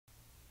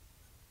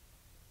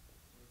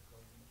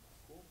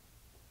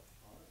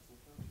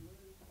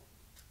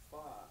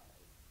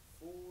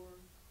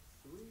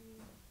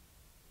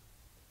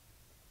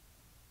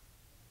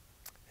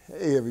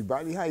Hey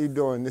everybody, how you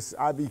doing? This is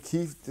IB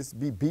Keith, this is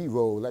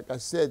B-Roll. Like I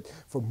said,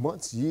 for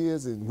months,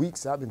 years, and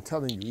weeks, I've been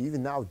telling you,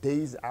 even now,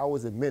 days,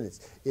 hours, and minutes,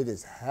 it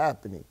is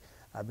happening.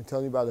 I've been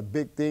telling you about a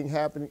big thing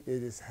happening,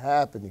 it is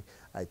happening.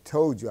 I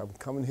told you, I'm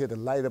coming here to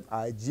light up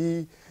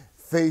IG,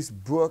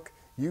 Facebook,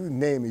 you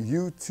name it,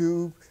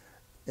 YouTube,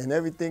 and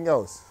everything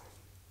else.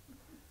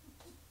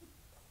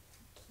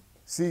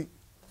 See,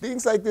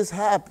 things like this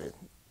happen.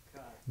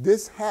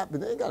 This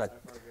happened. They got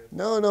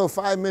no,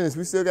 5 minutes.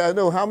 We still got to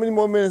know how many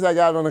more minutes I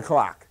got on the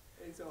clock.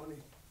 Hey, Tony.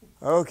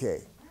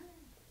 Okay.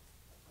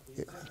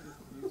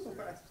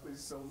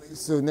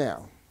 So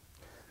now.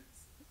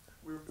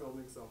 We were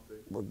filming something.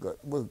 We're good.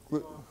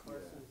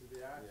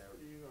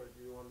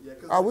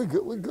 Oh, we're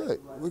good. We're good.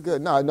 We're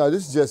good. No,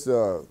 this is just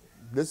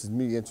this is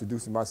me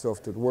introducing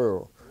myself to the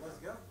world. Let's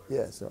go.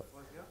 Yeah. So.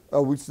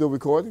 Oh, we still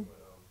recording?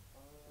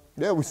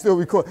 Yeah, we still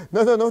recording.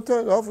 No,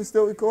 turn it off. We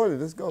still recording.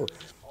 Let's go.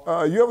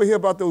 You ever hear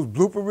about those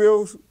blooper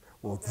reels?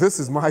 Well, this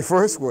is my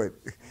first one.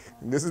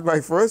 This is my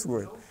first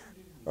one.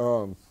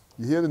 You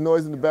hear the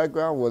noise in the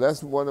background? Well,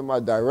 that's one of my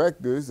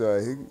directors.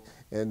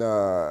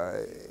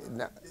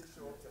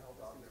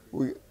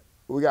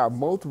 We got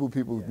multiple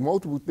people,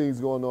 multiple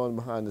things going on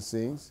behind the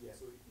scenes.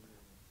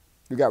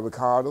 We got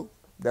Ricardo.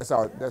 That's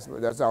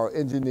our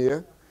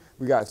engineer.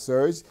 We got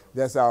Serge.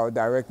 That's our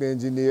director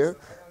engineer.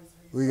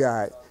 We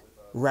got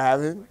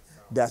Raven.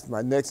 That's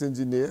my next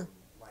engineer.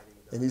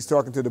 And he's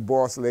talking to the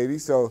boss lady.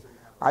 So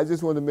I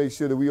just want to make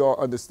sure that we all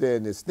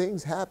understand this.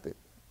 Things happen.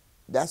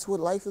 That's what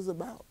life is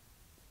about,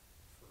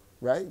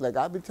 right? Like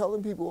I've been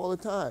telling people all the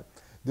time,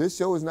 this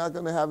show is not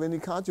going to have any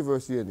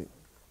controversy in it.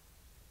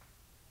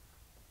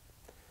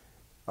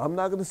 I'm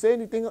not going to say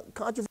anything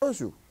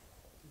controversial.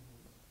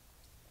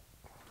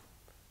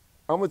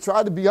 I'm going to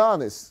try to be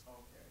honest,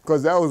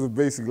 because that was a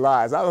basic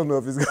lies. I don't know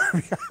if it's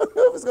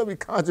going to be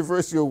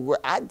controversial.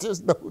 I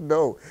just don't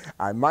know.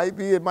 I might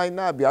be, it might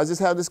not be. I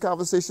just had this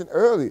conversation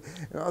early.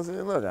 And I was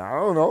saying, look, I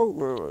don't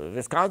know. If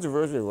it's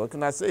controversial, what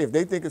can I say? If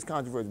they think it's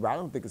controversial, but I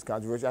don't think it's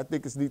controversial. I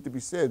think it's need to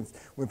be said.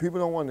 When people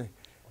don't want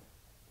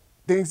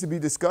things to be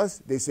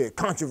discussed, they say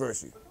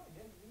controversy.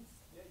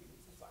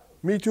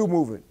 Me Too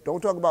movement. Don't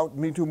talk about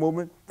Me Too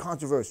movement.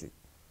 Controversy.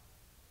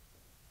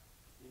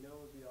 You know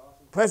what would be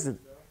awesome?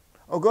 President.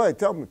 Oh, go ahead.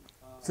 Tell me.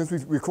 Since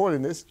we're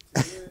recording this.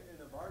 You're in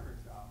a barber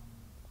shop.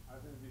 I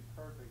think it'd be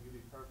perfect. You'd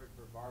be perfect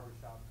for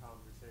barbershop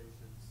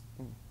conversations.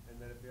 And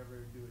then if you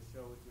ever do a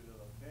show with you in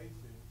a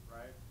location,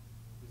 right?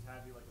 Just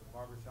have you like a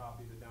barbershop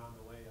either down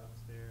the way,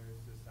 upstairs,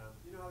 just sound.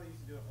 You know how they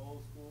used to do it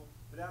old school,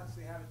 but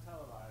actually have it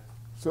televised.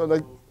 So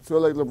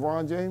like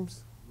LeBron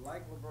James?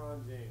 Like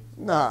LeBron James.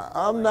 Nah,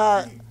 I'm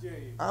not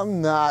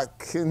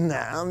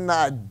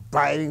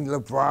biting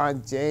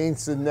LeBron James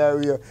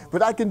scenario.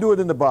 But I can do it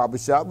in the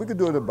barbershop. We can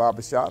do it in the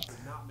barbershop.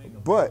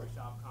 But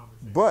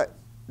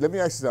let me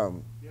ask you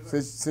something.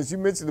 Since you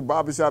mentioned the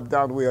barbershop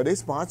down the way, are they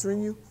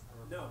sponsoring you?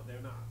 No,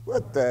 they're not.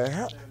 What the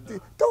hell?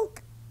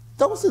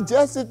 Don't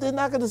suggest that they're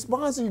not going to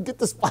sponsor you. Get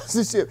the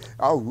sponsorship.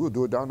 Oh, we'll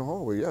do it down the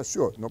hallway. Yeah,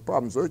 sure. No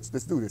problem, Serge.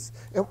 Let's do this.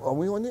 Are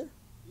we on there?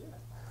 Yeah.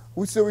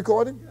 We still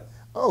recording? Yes.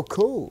 Oh,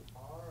 cool.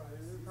 All right.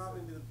 This is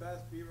probably the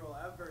best B-roll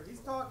ever.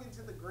 He's talking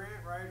to the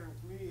grant writer and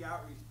community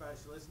outreach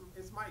specialist.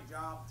 It's my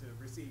job to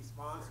receive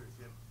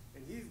sponsorship,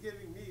 and he's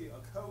giving me a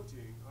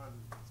coaching on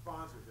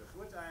sponsorships,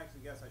 which I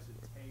actually guess I should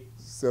take.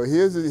 So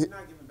He's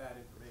not giving bad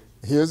information.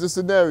 here's the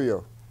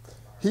scenario.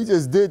 He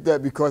just did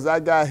that because I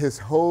got his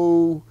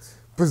whole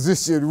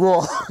position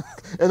wrong.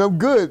 And I'm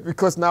good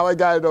because now I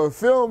got it on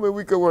film and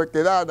we can work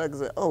it out. And I can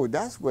say, oh,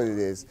 that's what it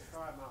is. He's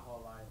tried my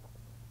whole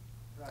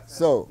life.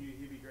 So,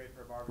 He'd be great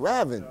for a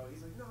barbershop. Raven, So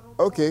he's like, no, don't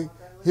okay,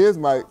 here's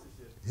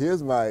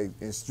my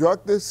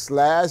instructor /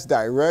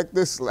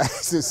 director /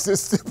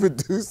 assistant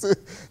producer.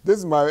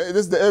 This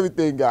is the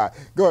everything guy.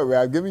 Go ahead,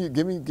 Rav.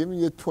 Give me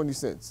your 20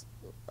 cents.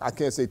 I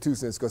can't say 2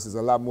 cents because it's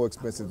a lot more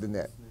expensive than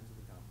that.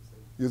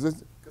 You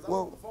listen?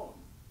 Well,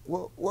 I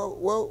was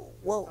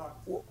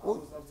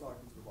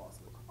talking to the boss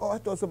lady. oh, I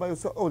thought somebody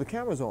was. Oh, the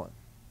camera's on.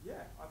 Yeah,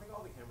 I think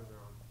all the cameras are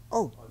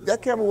on. Oh,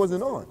 that camera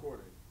wasn't on. Yeah, I'm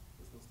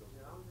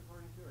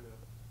recording too or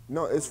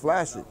no? No, it's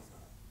flashing.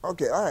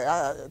 Okay, all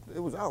right. It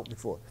was out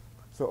before.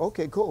 So,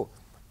 okay, cool.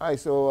 All right,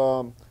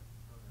 so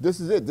this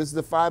is it. This is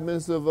the 5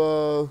 minutes of,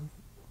 or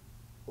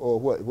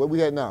what? What we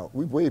had now?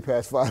 We way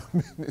past 5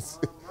 minutes.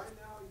 Right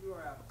now you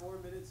are at 4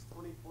 minutes,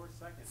 24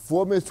 seconds.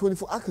 4 minutes,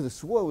 24. I could have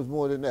swore it was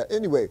more than that.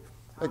 Anyway,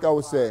 like I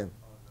was saying,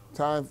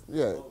 time,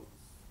 yeah.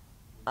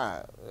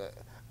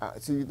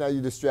 See, now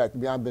you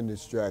distracted me. I've been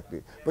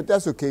distracted. But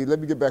that's okay. Let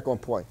me get back on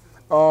point.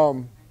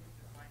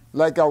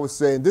 Like I was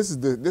saying, this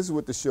is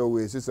what the show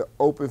is. It's an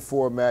open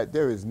format.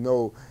 There is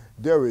no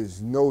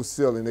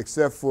ceiling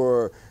except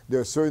for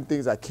there are certain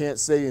things I can't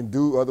say and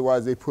do.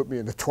 Otherwise, they put me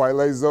in the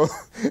Twilight Zone.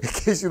 In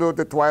case you know what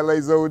the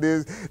Twilight Zone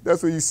is,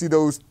 that's where you see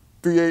those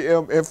 3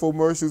 a.m.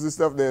 infomercials and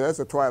stuff there. That's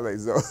a Twilight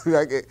Zone.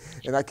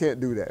 And I can't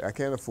do that. I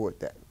can't afford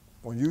that.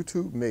 On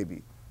YouTube,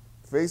 maybe.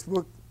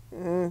 Facebook,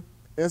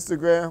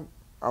 Instagram,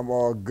 I'm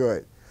all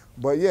good.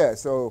 But yeah,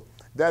 so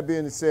that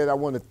being said, I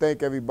want to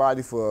thank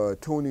everybody for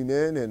tuning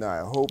in, and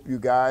I hope you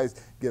guys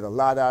get a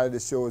lot out of the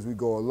show as we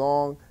go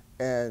along.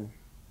 And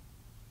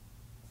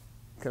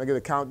can I get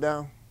a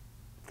countdown?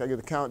 Can I get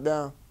a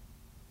countdown?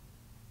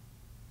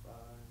 5,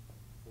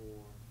 4,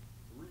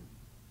 3.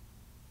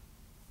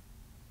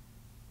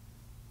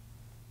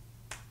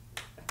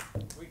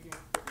 We can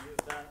use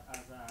that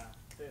as a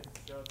test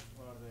shot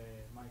for the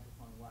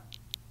microphone one.